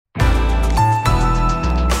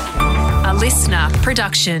listener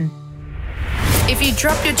production. If you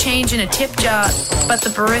drop your change in a tip jar, but the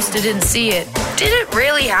barista didn't see it, did it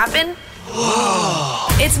really happen?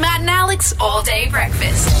 It's Matt and Alex All Day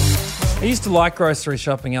Breakfast. I used to like grocery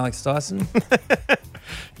shopping, Alex Dyson.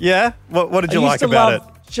 Yeah? What did you like I about used to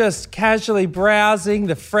love just casually browsing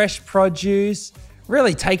the fresh produce,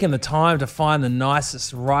 really taking the time to find the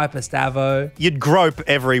nicest, ripest avo. You'd grope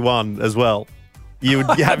everyone as well. You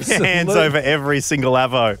would have your hands over every single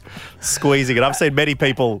avo, squeezing it. I've seen many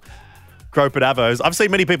people grope at avos. I've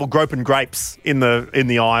seen many people groping grapes in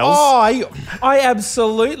the aisles. Oh, I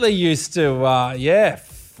absolutely used to,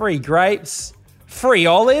 free grapes, free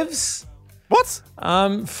olives. What?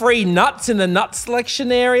 Free nuts in the nut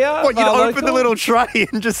selection area. What, you'd open the little tray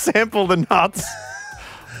and just sample the nuts?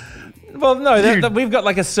 Well, no, we've got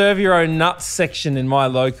like a serve your own nuts section in my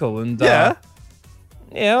local, and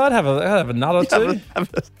I'd have a nut or two.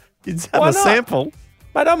 You'd have a sample.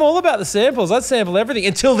 Mate, I'm all about the samples. I'd sample everything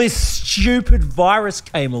until this stupid virus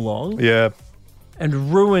came along. Yeah.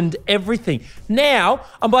 And ruined everything. Now,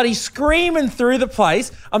 I'm bloody screaming through the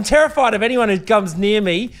place. I'm terrified of anyone who comes near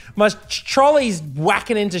me. My trolley's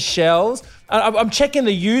whacking into shells. I'm checking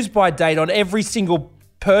the use-by date on every single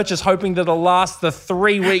purchase, hoping that it'll last the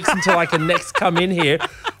 3 weeks until I can next come in here.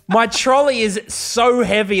 My trolley is so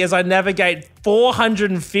heavy as I navigate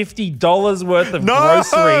 $450 worth of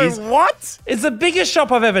groceries. What? It's the biggest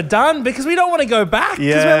shop I've ever done because we don't want to go back.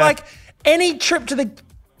 Because we're like, any trip to the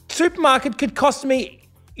supermarket could cost me,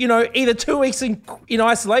 either 2 weeks in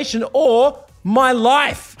isolation or my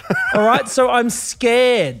life. All right? So I'm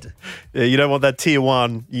scared. Yeah, you don't want that tier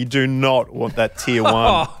one. You do not want that tier one.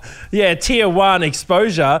 Oh, yeah, tier one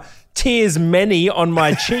exposure. Tears many on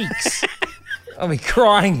my cheeks. I'll be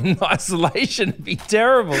crying in isolation. It'd be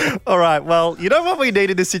terrible. All right. Well, you know what we need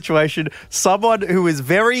in this situation? Someone who is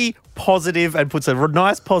very positive and puts a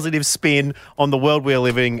nice positive spin on the world we're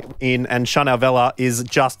living in. And Chanel Vella is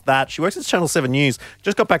just that. She works at Channel 7 News.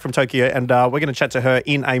 Just got back from Tokyo, and we're going to chat to her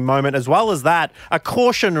in a moment. As well as that, a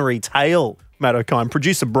cautionary tale, Matt O'Kine.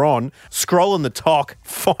 Producer Bron, scrolling the talk,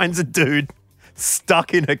 finds a dude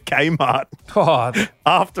stuck in a Kmart. God.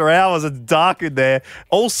 After hours, it's dark in there.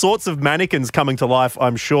 All sorts of mannequins coming to life,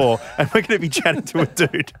 I'm sure. And we're going to be chatting to a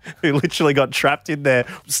dude who literally got trapped in there.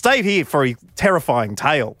 Stay here for a terrifying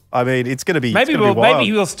tale. I mean, it's going to be maybe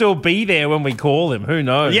he'll still be there when we call him. Who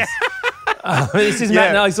knows? Yeah. This is Matt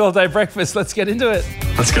and Alex All Day Breakfast. Let's get into it.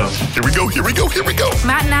 Let's go. Here we go.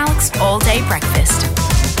 Matt and Alex All Day Breakfast.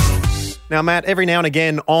 Now, Matt, every now and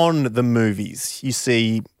again on the movies, you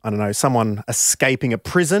see, someone escaping a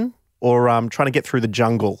prison or trying to get through the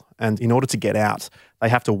jungle. And in order to get out, they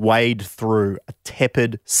have to wade through a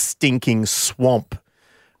tepid, stinking swamp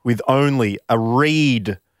with only a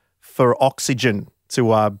reed for oxygen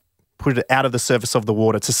to put it out of the surface of the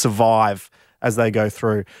water to survive as they go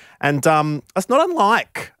through. And it's not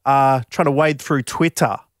unlike trying to wade through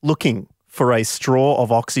Twitter looking for a straw of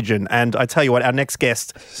oxygen. And I tell you what, our next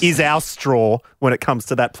guest is our straw when it comes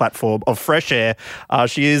to that platform of fresh air.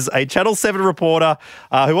 She is a Channel 7 reporter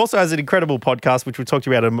who also has an incredible podcast, which we'll talk to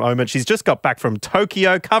you about in a moment. She's just got back from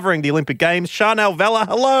Tokyo covering the Olympic Games. Chanel Vella,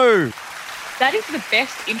 hello. That is the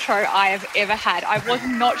best intro I have ever had. I was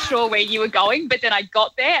not sure where you were going, but then I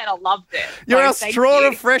got there and I loved it. You're our straw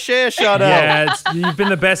of fresh air, Chanel. Yeah, you've been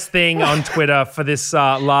the best thing on Twitter for this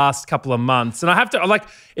last couple of months. And I have to,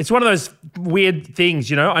 it's one of those weird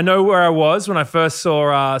things, I know where I was when I first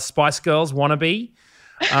saw Spice Girls Wannabe.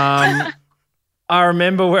 I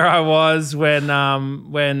remember where I was when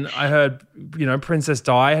I heard, Princess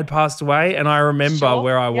Di had passed away. And I remember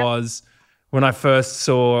where I was when I first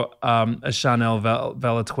saw a Chanel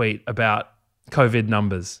Vella tweet about COVID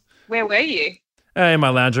numbers. Where were you? In my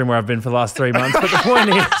lounge room where I've been for the last 3 months. But the point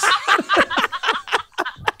is...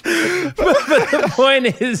 but the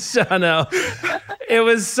point is, Chanel, it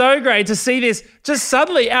was so great to see this just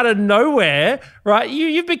suddenly out of nowhere, right?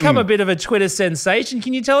 You've become a bit of a Twitter sensation.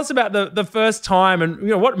 Can you tell us about the first time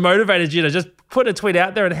and what motivated you to just put a tweet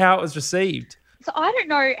out there and how it was received? So I don't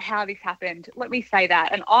know how this happened. Let me say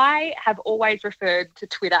that. And I have always referred to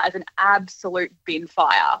Twitter as an absolute bin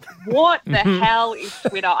fire. What the hell is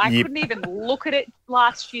Twitter? I couldn't even look at it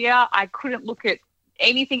last year. I couldn't look at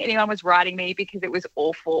anything anyone was writing me because it was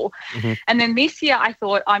awful. And then this year I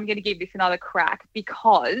thought I'm going to give this another crack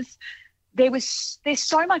because there's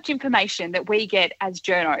so much information that we get as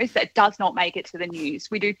journos that does not make it to the news.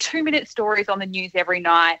 We do 2-minute stories on the news every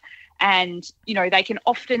night. And, they can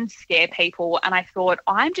often scare people. And I thought,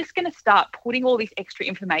 I'm just going to start putting all this extra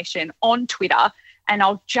information on Twitter and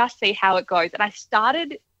I'll just see how it goes. And I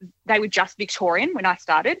started they were just Victorian when I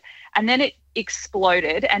started, and then it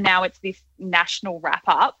exploded, and now it's this national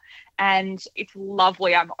wrap-up, and it's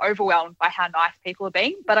lovely. I'm overwhelmed by how nice people are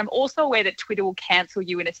being, but I'm also aware that Twitter will cancel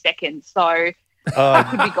you in a second, so I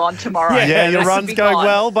could be gone tomorrow. Yeah, your I could run's be going gone.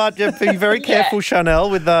 well, but be very careful, Chanel,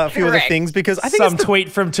 with a few other Correct. things, because I think Some it's the-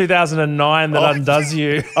 tweet from 2009 that undoes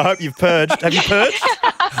you. I hope you've purged. Have you purged?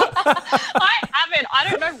 I haven't. I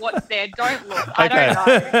don't know what's there. Don't look. I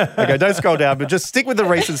don't know. Okay, don't scroll down, but just stick with the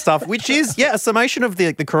recent stuff, which is, a summation of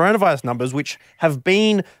the coronavirus numbers, which have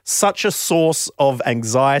been such a source of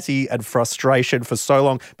anxiety and frustration for so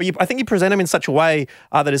long. But I think you present them in such a way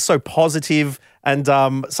that is so positive and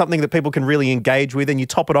something that people can really engage with. And you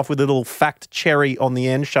top it off with a little fact cherry on the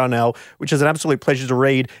end, Chanel, which is an absolute pleasure to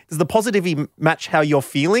read. Does the positivity match how you're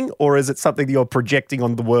feeling, or is it something that you're projecting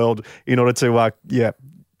on the world in order to,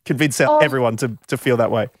 convince everyone to feel that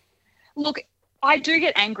way? Look, I do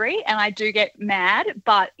get angry and I do get mad,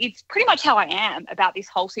 but it's pretty much how I am about this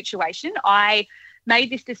whole situation. I made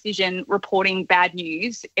this decision reporting bad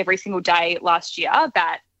news every single day last year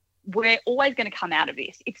that we're always going to come out of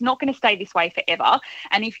this. It's not going to stay this way forever.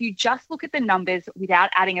 And if you just look at the numbers without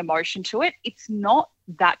adding emotion to it, it's not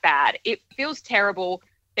that bad. It feels terrible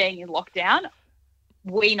being in lockdown.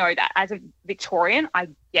 We know that. As a Victorian, I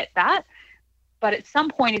get that. But at some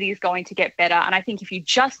point it is going to get better. And I think if you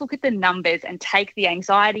just look at the numbers and take the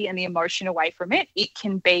anxiety and the emotion away from it, it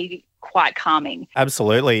can be quite calming.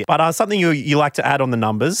 Absolutely. But something you like to add on the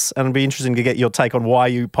numbers, and it'd be interesting to get your take on why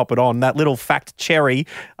you pop it on, that little fact cherry.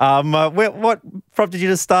 What prompted you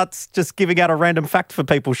to start just giving out a random fact for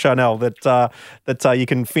people, Chanel, that you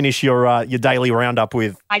can finish your daily roundup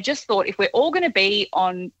with? I just thought if we're all going to be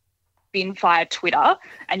on Binfire Twitter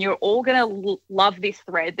and you're all going to love this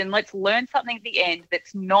thread, then let's learn something at the end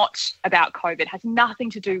that's not about COVID, has nothing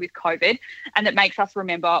to do with COVID, and that makes us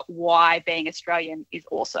remember why being Australian is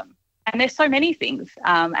awesome. And there's so many things.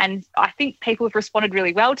 And I think people have responded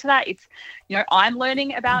really well to that. It's, I'm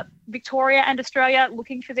learning about Victoria and Australia,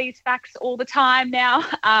 looking for these facts all the time now.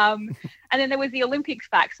 And then there was the Olympics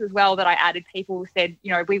facts as well that I added. People said,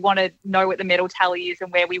 we want to know what the medal tally is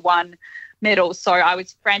and where we won medals. So I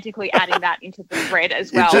was frantically adding that into the thread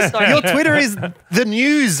as well. Your Twitter is the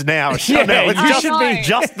news now, Chanel. It's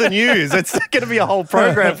just the news. It's going to be a whole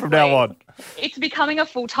program from now on. It's becoming a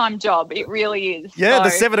full-time job. It really is. Yeah, so. the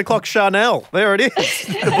 7 o'clock Chanel. There it is.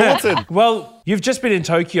 The bulletin. Well, you've just been in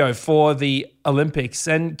Tokyo for the Olympics,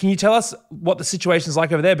 and can you tell us what the situation's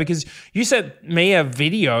like over there? Because you sent me a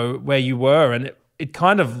video where you were, and it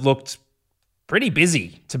kind of looked pretty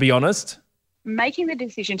busy, to be honest. Making the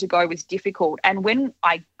decision to go was difficult. And when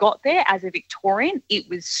I got there as a Victorian, it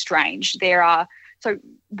was strange. So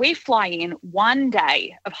we fly in 1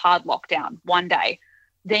 day of hard lockdown, 1 day.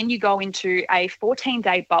 Then you go into a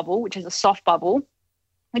 14-day bubble, which is a soft bubble,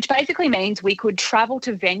 which basically means we could travel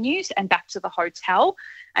to venues and back to the hotel.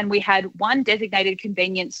 And we had one designated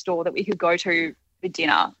convenience store that we could go to for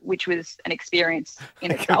dinner, which was an experience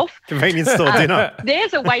in itself. Convenience store dinner.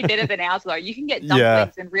 Theirs are way better than ours, though. You can get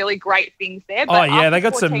dumplings and really great things there. But they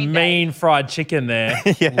got some 14 mean fried chicken there.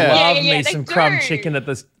 Love me some crumb chicken at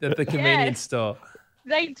the convenience store.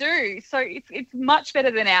 They do. So it's much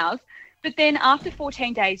better than ours. But then after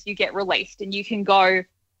 14 days, you get released and you can go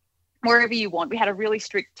wherever you want. We had a really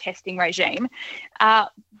strict testing regime.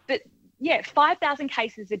 5,000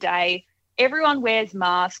 cases a day. Everyone wears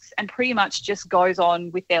masks and pretty much just goes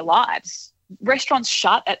on with their lives. Restaurants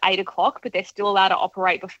shut at 8 o'clock, but they're still allowed to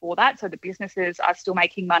operate before that. So the businesses are still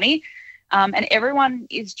making money. And everyone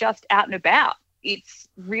is just out and about. It's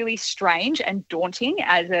really strange and daunting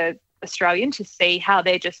as an Australian to see how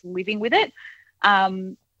they're just living with it.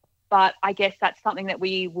 But I guess that's something that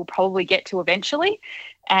we will probably get to eventually.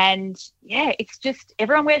 And it's just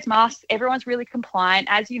everyone wears masks. Everyone's really compliant.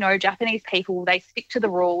 As you know, Japanese people, they stick to the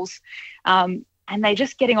rules and they're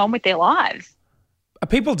just getting on with their lives. Are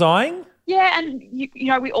people dying? Yeah, and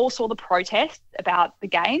we all saw the protests about the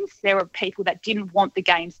games. There were people that didn't want the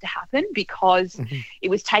games to happen because it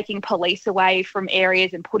was taking police away from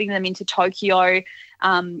areas and putting them into Tokyo,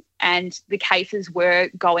 and the cases were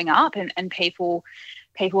going up and people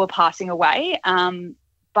were passing away.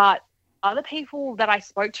 But other people that I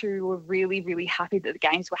spoke to were really, really happy that the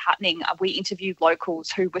games were happening. We interviewed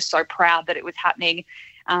locals who were so proud that it was happening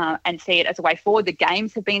and see it as a way forward. The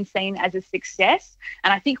games have been seen as a success.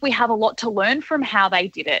 And I think we have a lot to learn from how they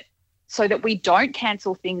did it so that we don't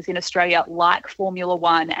cancel things in Australia like Formula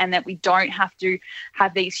One and that we don't have to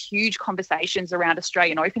have these huge conversations around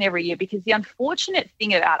Australian Open every year, because the unfortunate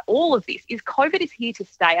thing about all of this is COVID is here to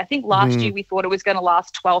stay. I think last year we thought it was going to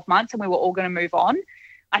last 12 months and we were all going to move on.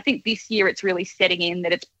 I think this year it's really setting in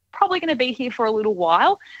that it's probably going to be here for a little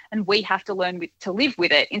while, and we have to learn to live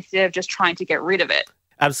with it instead of just trying to get rid of it.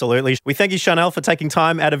 Absolutely. We thank you, Chanel, for taking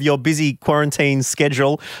time out of your busy quarantine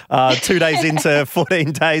schedule, 2 days into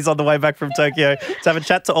 14 days on the way back from Tokyo, to have a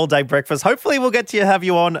chat to All Day Breakfast. Hopefully we'll get to have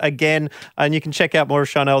you on again, and you can check out more of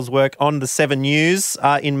Chanel's work on the 7 News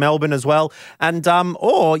in Melbourne as well. And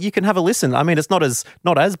or you can have a listen. I mean, it's not as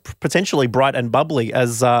potentially bright and bubbly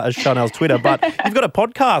as Chanel's Twitter, but you've got a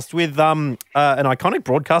podcast with an iconic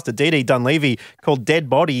broadcaster, Dee Dee Dunleavy, called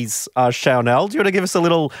Dead Bodies, Chanel. Do you want to give us a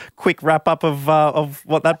little quick wrap-up of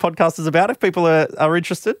what that podcast is about, if people are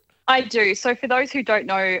interested? I do. So for those who don't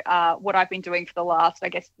know what I've been doing for the last, I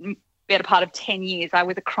guess, better part of 10 years, I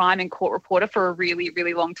was a crime and court reporter for a really,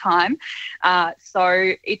 really long time.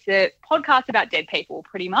 So it's a podcast about dead people,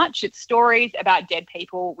 pretty much. It's stories about dead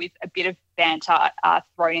people with a bit of banter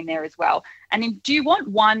thrown in there as well. And then, do you want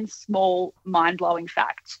one small mind-blowing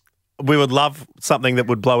fact? We would love something that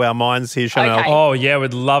would blow our minds here, Chanel. Okay. Oh, yeah,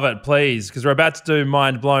 we'd love it, please, because we're about to do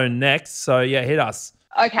Mind Blown next. So, yeah, hit us.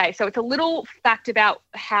 Okay, so it's a little fact about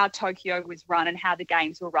how Tokyo was run and how the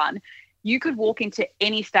games were run. You could walk into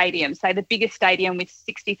any stadium, say the biggest stadium with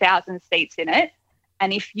 60,000 seats in it,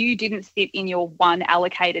 and if you didn't sit in your one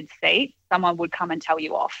allocated seat, someone would come and tell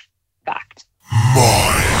you off. Fact.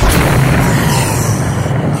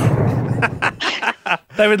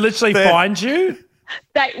 They would literally find you?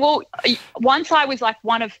 Once I was like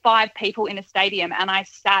one of 5 people in a stadium, and I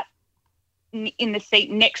sat in the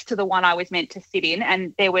seat next to the one I was meant to sit in,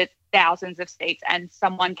 and there were thousands of seats, and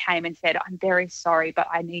someone came and said, "I'm very sorry, but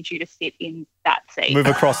I need you to sit in that seat." Move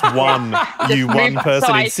across one, one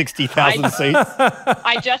person in 60,000 seats.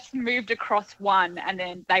 I just moved across one, and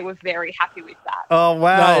then they were very happy with that. Oh,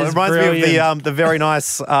 wow. That It is reminds brilliant. me of the very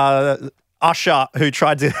nice usher who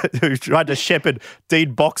tried to shepherd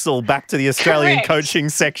Dean Boxall back to the Australian Correct. coaching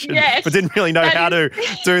section, Yes. but didn't really know That how is-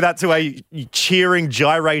 to do that to a cheering,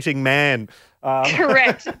 gyrating man.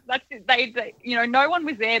 Correct. That's it. They, no one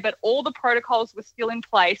was there, but all the protocols were still in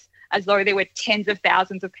place, as though there were tens of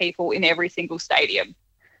thousands of people in every single stadium.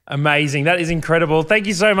 Amazing. That is incredible. Thank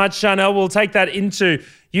you so much, Chanel. We'll take that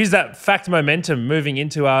use that fact momentum moving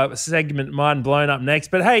into our segment Mind Blown up next.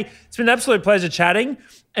 But hey, it's been an absolute pleasure chatting,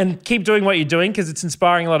 and keep doing what you're doing, because it's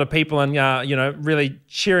inspiring a lot of people and, really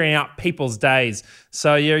cheering up people's days.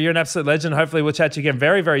 So you're an absolute legend. Hopefully we'll chat to you again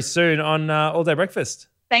very, very soon on All Day Breakfast.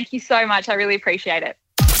 Thank you so much. I really appreciate it.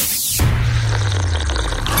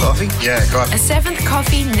 Coffee? Yeah, coffee. A 7th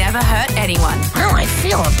coffee never hurt anyone. Oh, I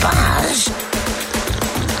feel a buzz.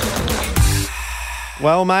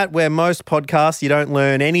 Well, Matt, where most podcasts you don't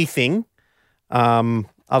learn anything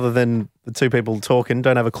other than the 2 people talking,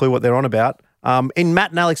 don't have a clue what they're on about. In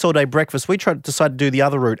Matt and Alex All Day Breakfast, we decided to do the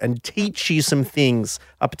other route and teach you some things,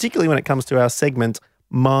 particularly when it comes to our segment,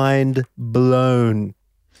 Mind Blown.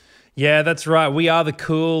 Yeah, that's right. We are the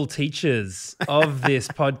cool teachers of this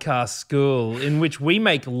podcast school, in which we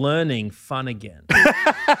make learning fun again.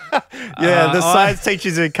 Yeah, the science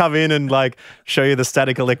teachers who come in and like show you the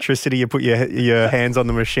static electricity. You put your hands on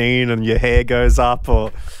the machine and your hair goes up,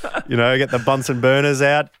 or get the Bunsen burners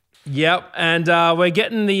out. Yep, and we're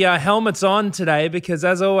getting the helmets on today because,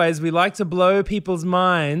 as always, we like to blow people's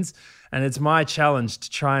minds, and it's my challenge to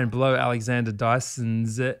try and blow Alexander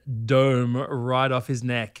Dyson's dome right off his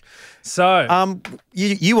neck. So,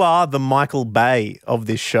 You are the Michael Bay of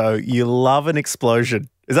this show. You love an explosion.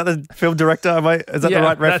 Is that the film director? Is that the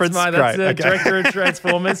right reference? That's the Great, okay. director of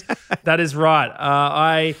Transformers. That is right.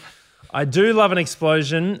 I do love an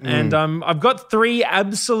explosion, and I've got 3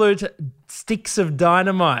 absolute sticks of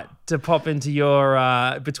dynamite to pop into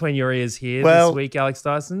your between your ears here this week, Alex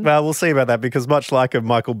Dyson. Well, we'll see about that, because much like a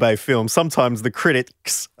Michael Bay film, sometimes the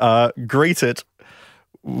critics greet it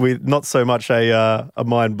with not so much a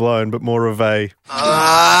mind blown, but more of a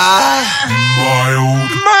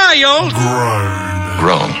Mild.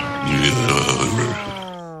 Grown.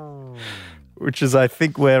 which is, I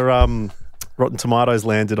think, where Rotten Tomatoes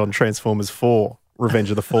landed on Transformers 4,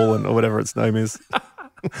 Revenge of the Fallen, or whatever its name is.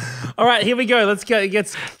 All right, here we go. Let's kick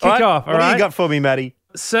off. What do you got for me, Maddie?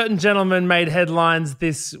 Certain gentleman made headlines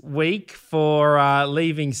this week for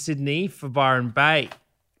leaving Sydney for Byron Bay.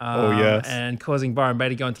 Yes. And causing Byron Bay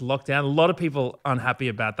to go into lockdown. A lot of people unhappy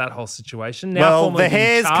about that whole situation. Now, Well, formally the being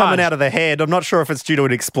hair's charged. coming out of the head. I'm not sure if it's due to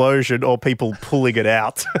an explosion or people pulling it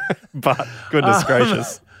out, but goodness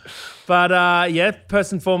gracious. But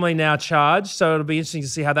person formerly now charged, so it'll be interesting to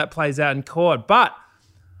see how that plays out in court. But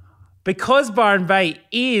because Byron Bay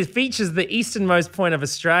features the easternmost point of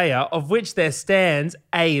Australia, of which there stands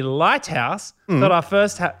a lighthouse, thought our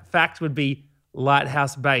first fact would be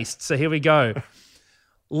lighthouse-based. So here we go.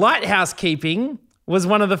 Lighthouse keeping was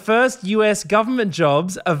one of the first US government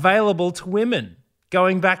jobs available to women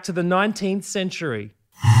going back to the 19th century?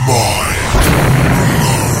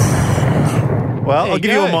 Well, There I'll you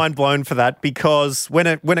give you a go. mind blown for that because when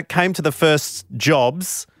it came to the first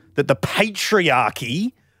jobs that the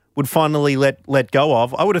patriarchy would finally let go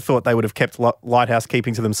of, I would have thought they would have kept lighthouse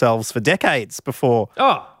keeping to themselves for decades before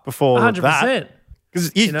before 100%. that.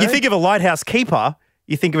 Because you know? think of a lighthouse keeper,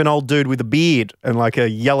 you think of an old dude with a beard and like a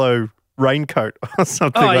yellow raincoat or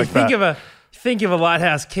something like that. Think of a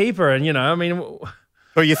lighthouse keeper, and I mean,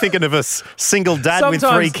 Or you're thinking of a single dad with 3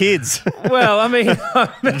 Sometimes- kids well, I mean,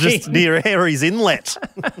 just near Harry's Inlet.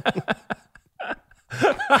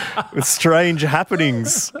 With strange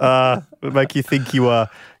happenings that make you think you are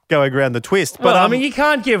going around the twist. But well, I mean, you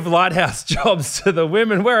can't give lighthouse jobs to the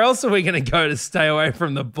women. Where else are we going to go to stay away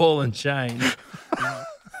from the ball and chain?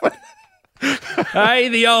 Hey,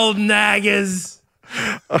 the old naggers.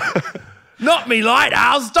 Not me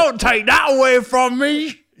lighthouse. Don't take that away from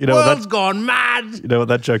me. You know what World's gone mad. you know what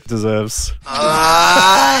that joke deserves?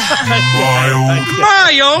 Mild.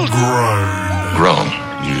 Grown.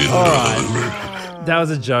 That was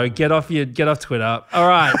a joke. Get off Twitter. All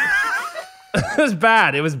right. It was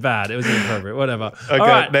bad. It was inappropriate. Whatever. Okay, All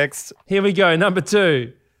right. next. Here we go. Number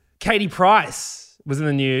 2. Katie Price was in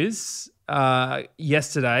the news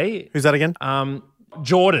yesterday. Who's that again?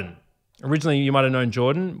 Jordan. Originally, you might have known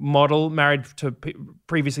Jordan, model,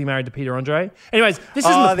 previously married to Peter Andre. Anyways, this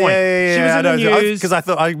isn't the point. She was in the news. Because I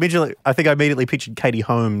think I immediately pictured Katie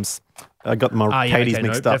Holmes. I got my Katie's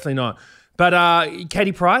mixed up. Definitely not. But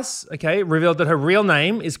Katie Price, revealed that her real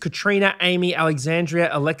name is Katrina Amy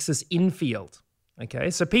Alexandria Alexis Infield.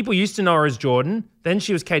 Okay, so people used to know her as Jordan. Then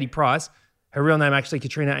she was Katie Price. Her real name actually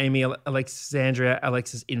Katrina Amy Alexandria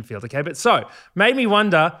Alexis Infield. Okay, but so made me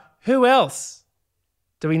wonder, who else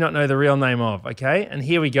do we not know the real name of? Okay, and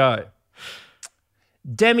here we go.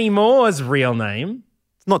 Demi Moore's real name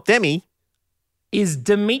It's not Demi. is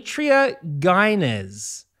Demetria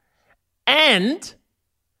Gaines. And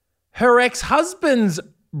her ex-husband's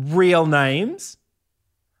real names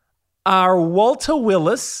are Walter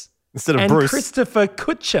Willis Instead of and Bruce. Christopher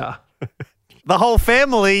Kutcher. The whole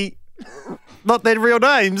family, not their real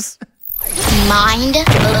names. Mind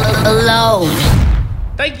blown.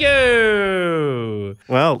 Thank you.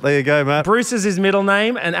 Well, there you go, Matt. Bruce is his middle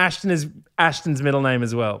name, and Ashton is Ashton's middle name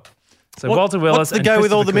as well. So Walter Willis What's the and go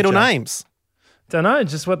with all the Christopher middle Kutcher. names? Don't know,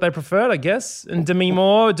 just what they preferred, I guess. And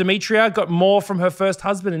Demetria got more from her first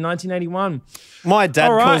husband in 1981. My dad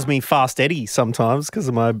All right. calls me Fast Eddie sometimes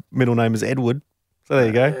because my middle name is Edward. So there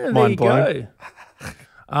you go. There Mind you blown.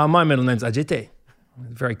 go. My middle name's Ajite, a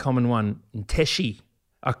very common one in Teshi,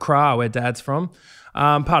 Accra, where Dad's from.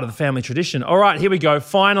 Part of the family tradition. All right, here we go.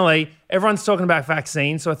 Finally, everyone's talking about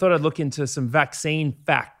vaccines, so I thought I'd look into some vaccine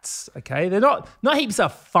facts. Okay, they're not heaps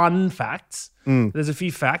of fun facts. There's a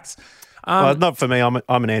few facts. Well, not for me. I'm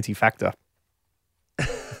an anti-factor.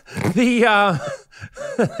 The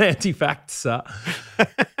anti-facts.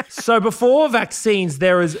 So before vaccines,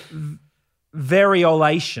 there is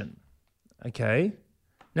variolation. Okay.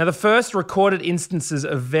 Now, the first recorded instances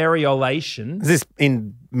of variolation. Is this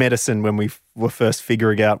in medicine when we were first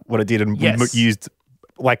figuring out what it did and Yes. we used,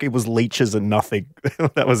 like it was leeches and nothing?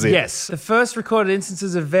 That was it. Yes, the first recorded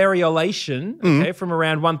instances of variolation, okay, from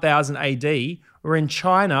around 1000 AD, were in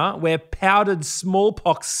China, where powdered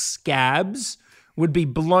smallpox scabs would be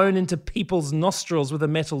blown into people's nostrils with a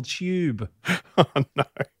metal tube. Oh, no.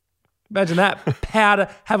 Imagine that. Powder.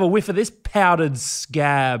 Have a whiff of this powdered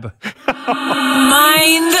scab.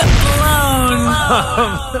 Mind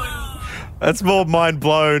blown. That's more mind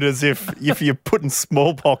blown as if you're putting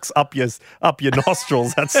smallpox up your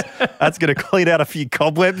nostrils, that's going to clean out a few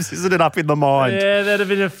cobwebs, isn't it? Up in the mind. Yeah, there'd have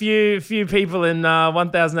been a few people in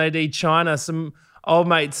 1000 AD China, some old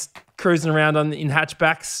mates cruising around in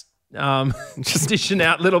hatchbacks, just dishing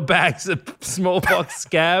out little bags of smallpox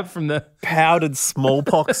scab from the. Powdered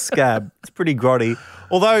smallpox scab. It's pretty grotty.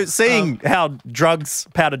 Although seeing how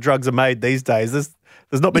powdered drugs are made these days,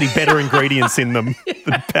 there's not many better ingredients in them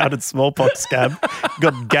than powdered smallpox scab. You've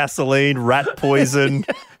got gasoline, rat poison,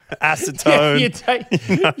 acetone.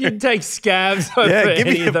 You'd take scabs over give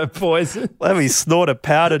me any of the poison. Let me snort a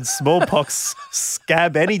powdered smallpox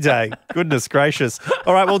scab any day. Goodness gracious.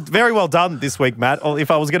 All right, well, very well done this week, Matt.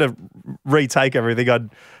 If I was going to retake everything,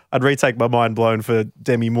 I'd retake my mind blown for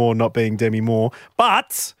Demi Moore not being Demi Moore.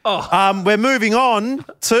 But we're moving on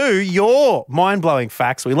to your mind-blowing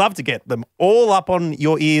facts. We love to get them all up on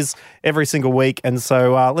your ears every single week. And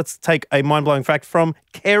so let's take a mind-blowing fact from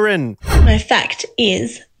Karen. My fact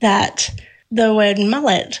is that the word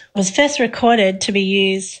mullet was first recorded to be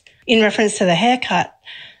used in reference to the haircut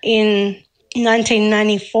in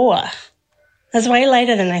 1994. That's way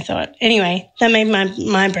later than I thought. Anyway, that made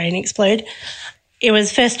my brain explode. It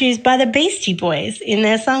was first used by the Beastie Boys in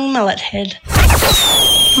their song Mullet Head.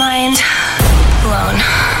 Mind blown.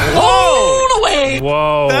 Whoa! Away.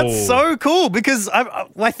 Whoa. That's so cool because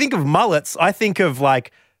I think of mullets, I think of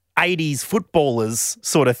like 80s footballers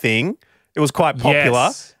sort of thing. It was quite popular.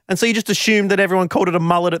 Yes. And so you just assumed that everyone called it a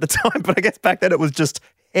mullet at the time, but I guess back then it was just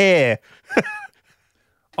hair.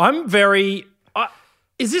 I'm very...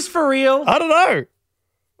 is this for real? I don't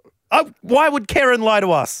know. Why would Karen lie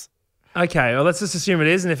to us? Okay, well, let's just assume it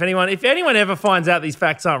is. And if anyone ever finds out these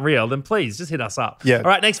facts aren't real, then please just hit us up. Yeah. All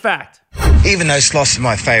right, next fact. Even though sloths are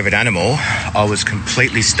my favourite animal, I was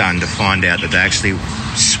completely stunned to find out that they actually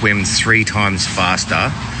swim 3 times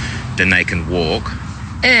faster than they can walk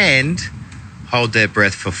and hold their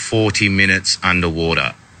breath for 40 minutes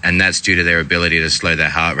underwater. And that's due to their ability to slow their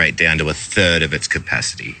heart rate down to 1/3 of its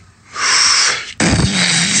capacity.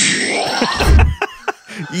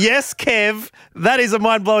 Yes, Kev, that is a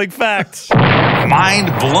mind-blowing fact. Mind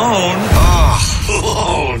blown.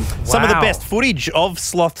 Some of the Wow. best footage of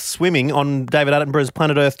sloths swimming on David Attenborough's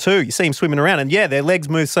Planet Earth 2. You see them swimming around, and yeah, their legs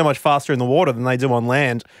move so much faster in the water than they do on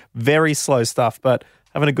land. Very slow stuff, but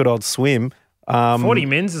having a good old swim. 40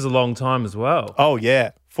 mins is a long time as well. Oh,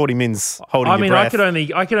 yeah. 40 mins holding I your mean, breath.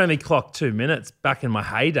 I could only clock 2 minutes back in my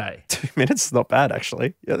heyday. 2 minutes, not bad,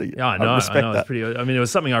 actually. Yeah, I know. respect I know. that. It's pretty. I mean, it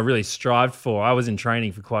was something I really strived for. I was in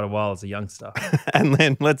training for quite a while as a youngster. And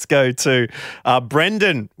then let's go to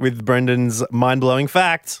Brendan with Brendan's mind-blowing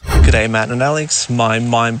fact. G'day, Matt and Alex. My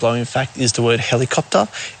mind-blowing fact is the word helicopter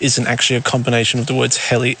isn't actually a combination of the words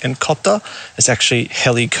heli and copter. It's actually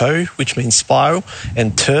helico, which means spiral,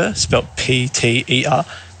 and ter, spelled P-T-E-R,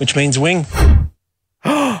 which means wing.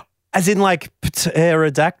 As in like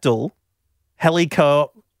pterodactyl,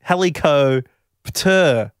 helicopter.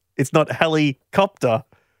 It's not helicopter.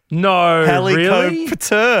 No, really?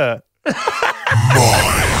 Helicopter.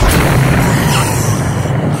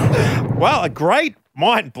 Well, a great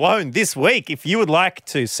mind blown this week. If you would like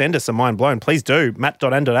to send us a mind blown, please do.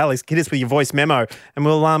 Matt.and.alex, hit us with your voice memo and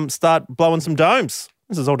we'll start blowing some domes.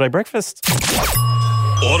 This is All Day Breakfast.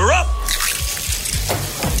 Order up.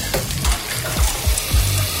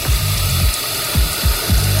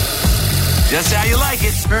 Just how you like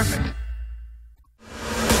it. Perfect.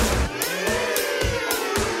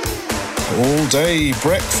 All Day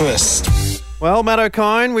Breakfast. Well, Matt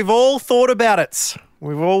O'Kine, we've all thought about it.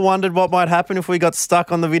 We've all wondered what might happen if we got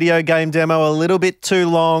stuck on the video game demo a little bit too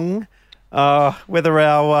long. Whether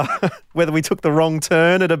we took the wrong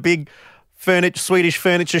turn at a big Swedish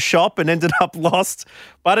furniture shop and ended up lost.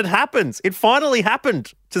 But it happens. It finally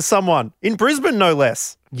happened to someone in Brisbane, no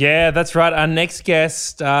less. Yeah, that's right. Our next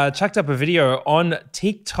guest chucked up a video on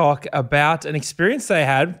TikTok about an experience they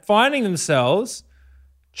had finding themselves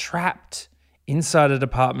trapped inside a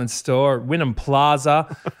department store at Wynnum Plaza.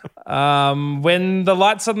 When the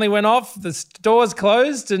light suddenly went off, the stores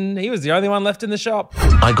closed and he was the only one left in the shop.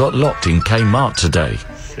 I got locked in Kmart today.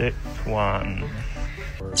 Sick one.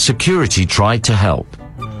 Security tried to help.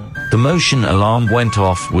 The motion alarm went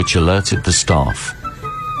off, which alerted the staff.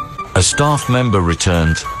 A staff member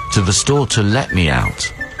returned to the store to let me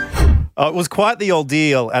out. It was quite the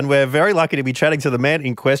ordeal, and we're very lucky to be chatting to the man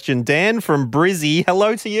in question, Dan from Brizzy.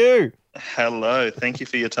 Hello to you. Hello. Thank you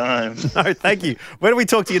for your time. No, thank you. Where do we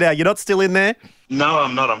talk to you now? You're not still in there? No,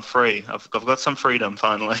 I'm not. I'm free. I've got some freedom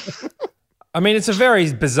finally. I mean, it's a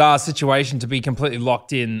very bizarre situation to be completely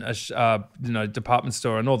locked in a department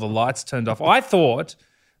store and all the lights turned off. I thought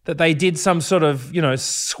that they did some sort of,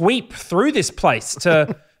 sweep through this place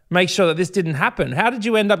to make sure that this didn't happen. How did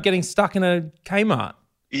you end up getting stuck in a Kmart?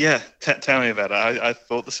 Yeah, tell me about it. I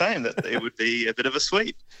thought the same, that it would be a bit of a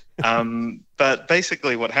sweep. But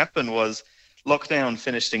basically what happened was lockdown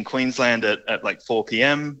finished in Queensland at like 4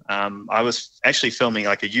 p.m. I was actually filming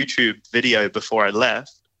like a YouTube video before I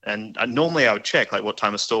left. And normally I would check like what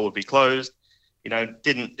time a store would be closed.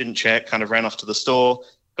 Didn't check, kind of ran off to the store,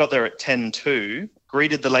 got there at 10:02,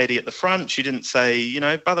 greeted the lady at the front. She didn't say,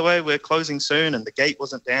 by the way, we're closing soon, and the gate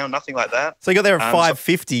wasn't down, nothing like that. So you got there at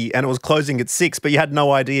 5:50 and it was closing at 6, but you had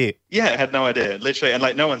no idea. Yeah, I had no idea, literally. And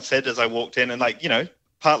like no one said as I walked in, and like,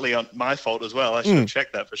 partly on my fault as well. I should have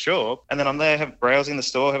checked that for sure. And then I'm there browsing the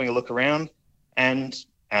store, having a look around, and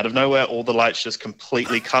out of nowhere, all the lights just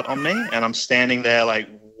completely cut on me. And I'm standing there like,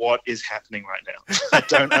 what is happening right now? I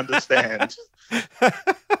don't understand.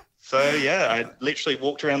 So, yeah, I literally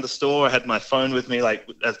walked around the store. I had my phone with me, like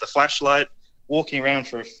as the flashlight, walking around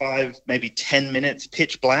for 5, maybe 10 minutes,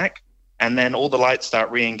 pitch black. And then all the lights start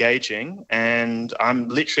re-engaging. And I'm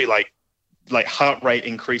literally like like heart rate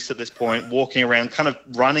increased at this point, walking around, kind of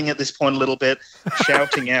running at this point a little bit,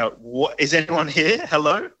 shouting out, "What is anyone here?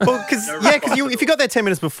 Hello?" Well, because if you got there 10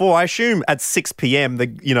 minutes before, I assume at 6 p.m. the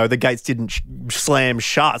gates didn't slam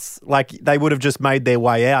shut. Like they would have just made their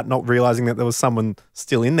way out, not realizing that there was someone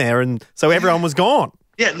still in there, and so everyone was gone.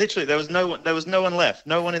 Yeah, literally, there was no one left,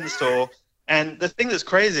 no one in the store. And the thing that's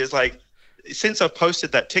crazy is like, since I've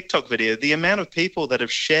posted that TikTok video, the amount of people that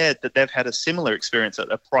have shared that they've had a similar experience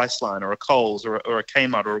at a Priceline or a Coles or a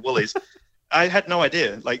Kmart or a Woolies, I had no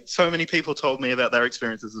idea. Like, so many people told me about their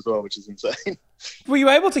experiences as well, which is insane. Were you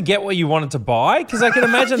able to get what you wanted to buy? Because I can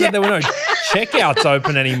imagine that there were no checkouts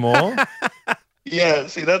open anymore. Yeah,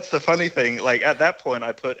 see, that's the funny thing. Like, at that point,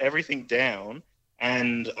 I put everything down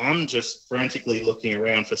and I'm just frantically looking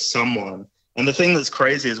around for someone. And the thing that's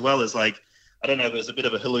crazy as well is like, I don't know if it was a bit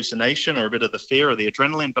of a hallucination or a bit of the fear or the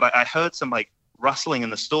adrenaline, but I heard some like rustling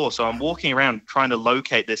in the store. So I'm walking around trying to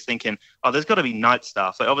locate this thinking, oh, there's got to be night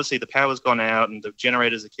stuff. Like obviously the power's gone out and the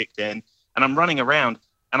generators are kicked in, and I'm running around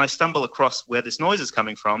and I stumble across where this noise is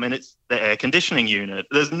coming from, and it's the air conditioning unit.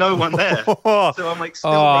 There's no one there. So I'm like,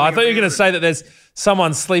 I thought you were going to say that there's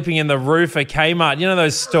someone sleeping in the roof at Kmart. You know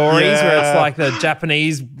those stories where it's like the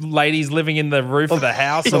Japanese ladies living in the roof of the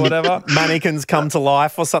house or whatever? Mannequins come to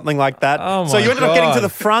life or something like that. Oh, so you ended up getting to God. the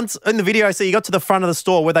front in the video. So you got to the front of the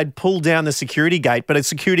store where they'd pull down the security gate, but a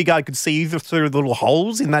security guard could see you through the little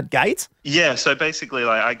holes in that gate. Yeah, so basically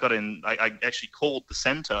like I got in, I actually called the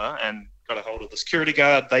center and got a hold of the security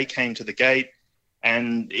guard. They came to the gate.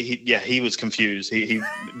 And he was confused. He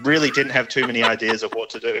really didn't have too many ideas of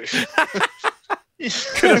what to do.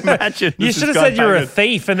 Could imagine. You should have said you were a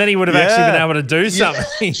thief, and then he would have actually been able to do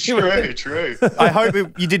something. True. I hope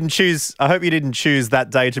you didn't choose that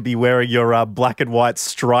day to be wearing your black and white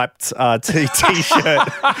striped t-shirt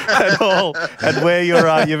at all, and wear your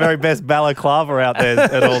very best balaclava out there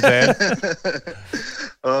at all, Dan.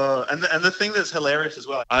 And the thing that's hilarious as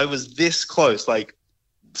well, I was this close, like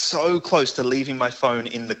so close to leaving my phone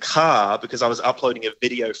in the car because I was uploading a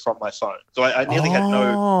video from my phone. So I nearly had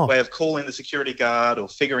no way of calling the security guard or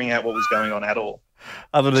figuring out what was going on at all.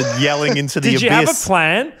 Other than yelling into the abyss. Did you have a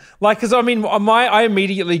plan? Like, because I mean, I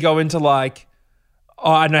immediately go into like,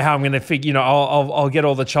 oh, I know how I'm going to figure, I'll get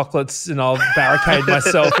all the chocolates and I'll barricade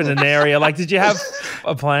myself in an area. Like, did you have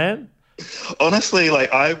a plan? Honestly,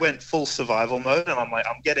 like I went full survival mode and I'm like,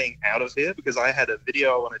 I'm getting out of here because I had a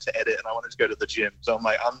video I wanted to edit and I wanted to go to the gym. So I'm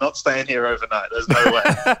like, I'm not staying here overnight. There's no way.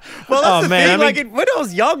 Well, that's the thing. When I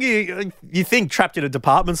was young, you think trapped in a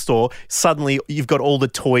department store, suddenly you've got all the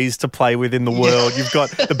toys to play with in the world. You've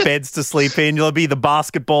got the beds to sleep in. You'll be the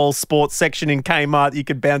basketball sports section in Kmart. You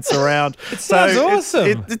can bounce around. It sounds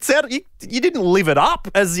awesome. It sounded, you didn't live it up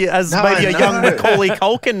as maybe a young Macaulay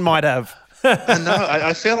Culkin might have.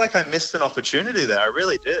 I feel like I missed an opportunity there. I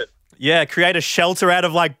really did. Yeah, create a shelter out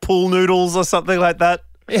of like pool noodles or something like that.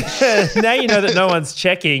 Now you know that no one's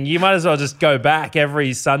checking. You might as well just go back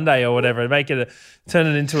every Sunday or whatever and turn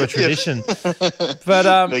it into a tradition.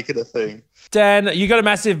 But make it a thing. Dan, you got a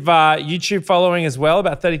massive YouTube following as well.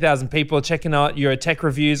 About 30,000 people are checking out your tech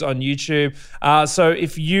reviews on YouTube. So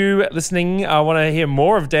if you listening want to hear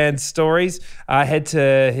more of Dan's stories, head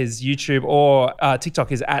to his YouTube or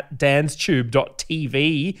TikTok is at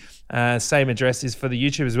danstube.tv. Same address is for the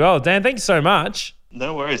YouTube as well. Dan, thank you so much.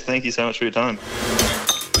 No worries. Thank you so much for your time.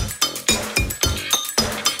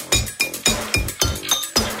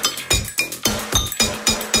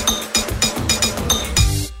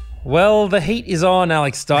 Well, the heat is on,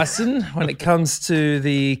 Alex Dyson, when it comes to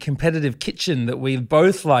the competitive kitchen that we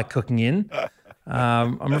both like cooking in.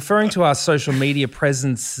 I'm referring to our social media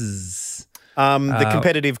presences. The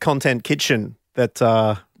competitive content kitchen that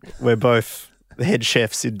we're both the head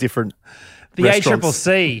chefs in different restaurants.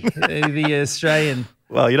 ACCC, the Australian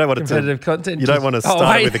well, you don't want competitive content. You don't want to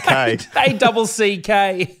start with a K.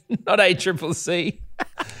 ACCK, not ACCC.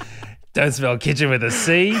 Don't spell kitchen with a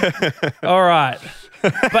C. All right.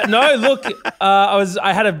 But no, look,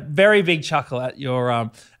 I had a very big chuckle at your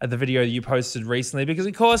at the video you posted recently because,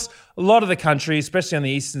 of course, a lot of the country, especially on the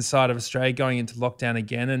eastern side of Australia, going into lockdown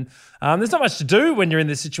again, and there's not much to do when you're in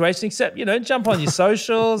this situation except jump on your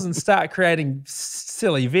socials and start creating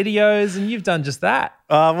silly videos, and you've done just that.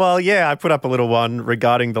 Well, yeah, I put up a little one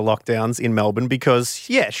regarding the lockdowns in Melbourne because,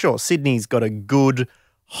 yeah, sure, Sydney's got a good,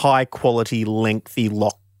 high quality, lengthy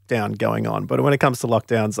lockdown going on, but when it comes to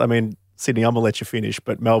lockdowns, I mean. Sydney, I'm going to let you finish,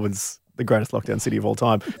 but Melbourne's the greatest lockdown city of all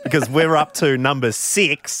time because we're up to number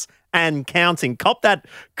 6 and counting. Cop that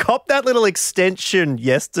little extension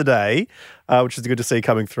yesterday, which is good to see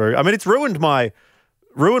coming through. I mean, it's ruined my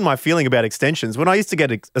feeling about extensions. When I used to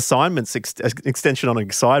get assignments, extension on an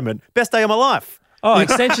assignment, best day of my life. Oh,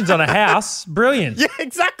 extensions on a house. Brilliant. Yeah,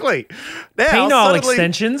 exactly. Now, Penile suddenly-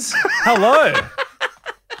 extensions. Hello.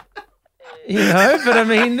 But I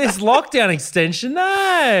mean, this lockdown extension,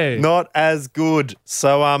 no. Not as good.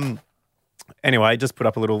 So, anyway, just put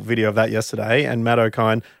up a little video of that yesterday, and Matt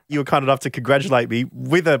O'Kine, you were kind enough to congratulate me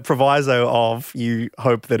with a proviso of you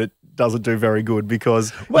hope that it doesn't do very good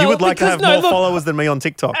because you would like to have more followers than me on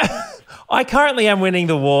TikTok. I currently am winning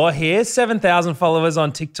the war here. 7,000 followers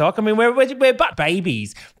on TikTok. I mean, we're but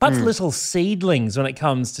babies, but little seedlings when it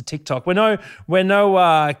comes to TikTok. We're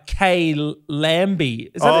no Kay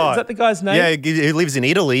Lambie. Is that the guy's name? Yeah, he lives in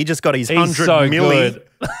Italy. He just got his 100 so million. good.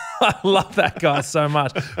 I love that guy so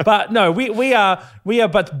much. But no, we are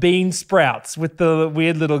but bean sprouts with the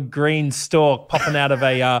weird little green stalk popping out of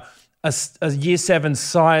a Year 7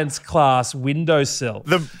 science class windowsill.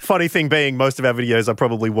 The funny thing being, most of our videos are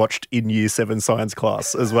probably watched in Year 7 science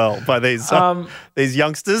class as well by these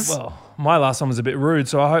youngsters. Well, my last one was a bit rude,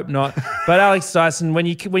 so I hope not. But Alex Dyson, when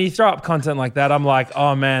you throw up content like that, I'm like,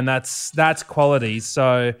 oh man, that's quality.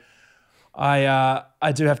 So I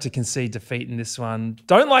do have to concede defeat in this one.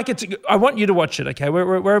 Don't like it. I want you to watch it. Okay,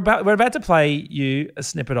 we're about to play you a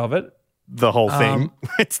snippet of it. The whole thing.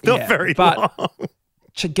 It's not very long.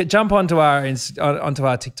 Jump onto our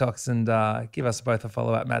TikToks and give us both a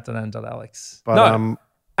follow at matt.and.alex.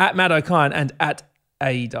 At Matt O'Kine and at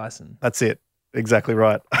A Dyson. That's it. Exactly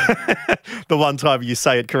right. The one time you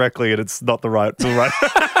say it correctly and it's not the right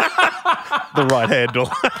the right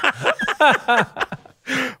handle.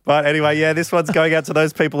 But anyway, yeah, this one's going out to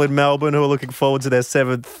those people in Melbourne who are looking forward to their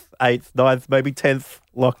 7th, 8th, 9th, maybe 10th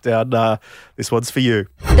lockdown. This one's for you.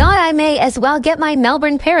 Thought I may as well get my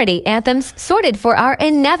Melbourne parody anthems sorted for our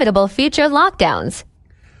inevitable future lockdowns.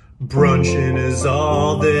 Brunching is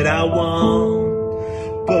all that I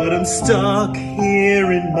want, but I'm stuck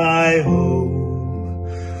here in my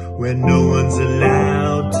home where no one's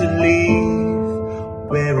allowed to leave.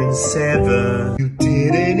 We're in 7. You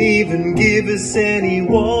didn't even give us any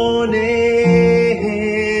warning.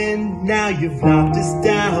 Now you've knocked us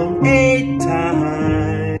down 8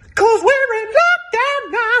 times. 'Cause we're in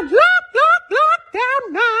lockdown 9, lockdown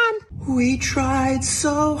 9. We tried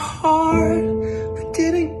so hard, but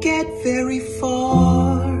didn't get very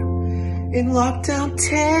far. In lockdown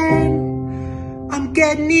 10, I'm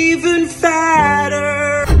getting even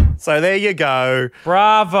fatter. So there you go.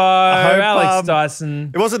 Bravo, Alex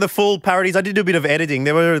Dyson. It wasn't the full parodies. I did do a bit of editing.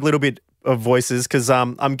 There were a little bit of voices because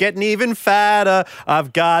I'm getting even fatter.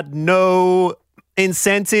 I've got no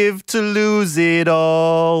incentive to lose it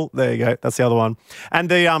all. There you go. That's the other one. And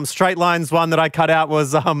the straight lines one that I cut out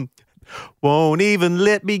was won't even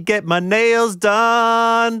let me get my nails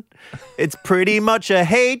done. It's pretty much a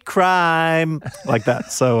hate crime. Like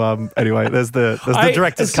that. So anyway, there's the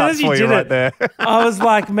director's cut for you right there. I was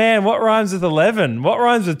like, man, what rhymes with 11? What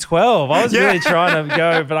rhymes with 12? I was really trying to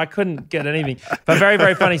go, but I couldn't get anything. But very,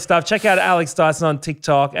 very funny stuff. Check out Alex Dyson on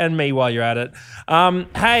TikTok and me while you're at it.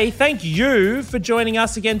 Hey, thank you for joining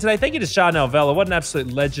us again today. Thank you to Charnel Vella. What an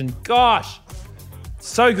absolute legend. Gosh,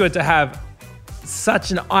 so good to have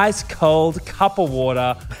such an ice-cold cup of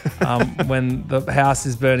water when the house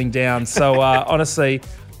is burning down. So honestly,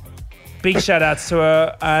 big shout-outs to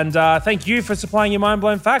her. And thank you for supplying your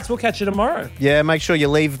mind-blowing facts. We'll catch you tomorrow. Yeah, make sure you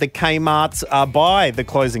leave the Kmart by the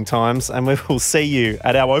closing times, and we will see you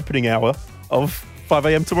at our opening hour of 5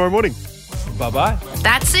 a.m. tomorrow morning. Bye-bye.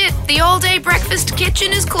 That's it. The all-day breakfast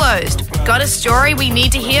kitchen is closed. Got a story we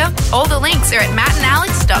need to hear? All the links are at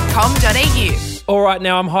mattandalex.com.au. All right,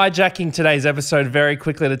 now I'm hijacking today's episode very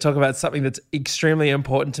quickly to talk about something that's extremely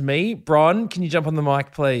important to me. Bron, can you jump on the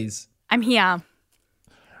mic, please? I'm here.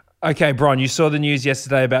 Okay, Bron, you saw the news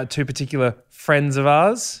yesterday about 2 particular friends of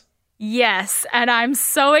ours? Yes, and I'm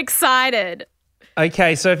so excited.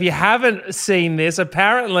 Okay, so if you haven't seen this,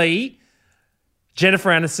 apparently Jennifer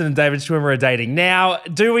Aniston and David Schwimmer are dating. Now,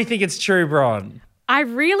 do we think it's true, Bron? I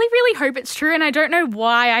really, really hope it's true, and I don't know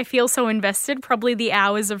why I feel so invested, probably the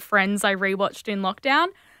hours of Friends I rewatched in lockdown,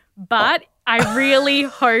 but I really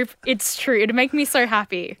hope it's true. It'd make me so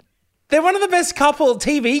happy. They're one of the best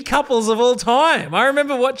TV couples of all time. I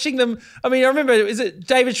remember watching them. I remember, is it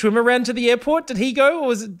David Schwimmer ran to the airport? Did he go,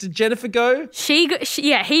 or did Jennifer go?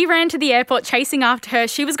 Yeah, he ran to the airport chasing after her.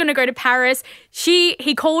 She was going to go to Paris. He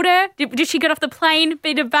called her. Did she get off the plane?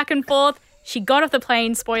 Bit of back and forth. She got off the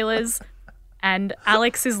plane, spoilers. And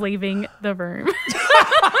Alex is leaving the room.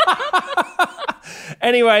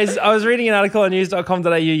 Anyways, I was reading an article on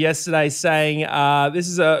news.com.au yesterday saying this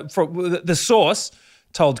is the source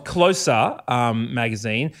told Closer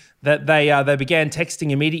magazine that they began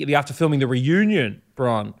texting immediately after filming the reunion,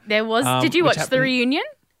 Bron. There was. Did you watch the reunion?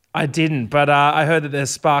 I didn't, but I heard that their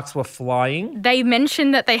sparks were flying. They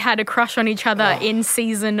mentioned that they had a crush on each other in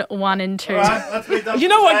season 1 and 2. You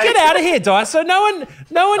know what? Get out of here, Daiso. No one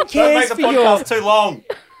cares Don't for make the podcast too long.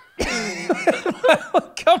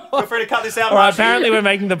 Come on. Feel free to cut this out. All right, Marcy. apparently we're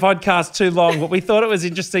making the podcast too long, but we thought it was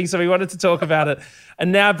interesting, so we wanted to talk about it.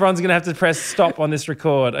 And now Bron's going to have to press stop on this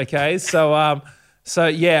record, okay? So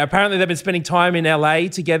yeah, apparently they've been spending time in LA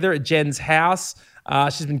together at Jen's house.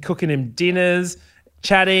 She's been cooking him dinners,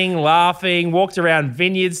 chatting, laughing, walked around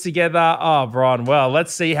vineyards together. Oh, Bron, well,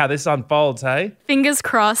 let's see how this unfolds, hey? Fingers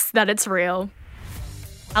crossed that it's real.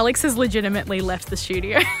 Alex has legitimately left the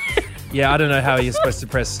studio. Yeah, I don't know how you're supposed to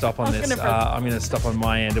press stop on this. I'm going to stop on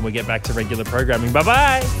my end and we'll get back to regular programming.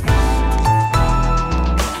 Bye-bye.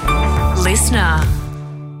 Listener.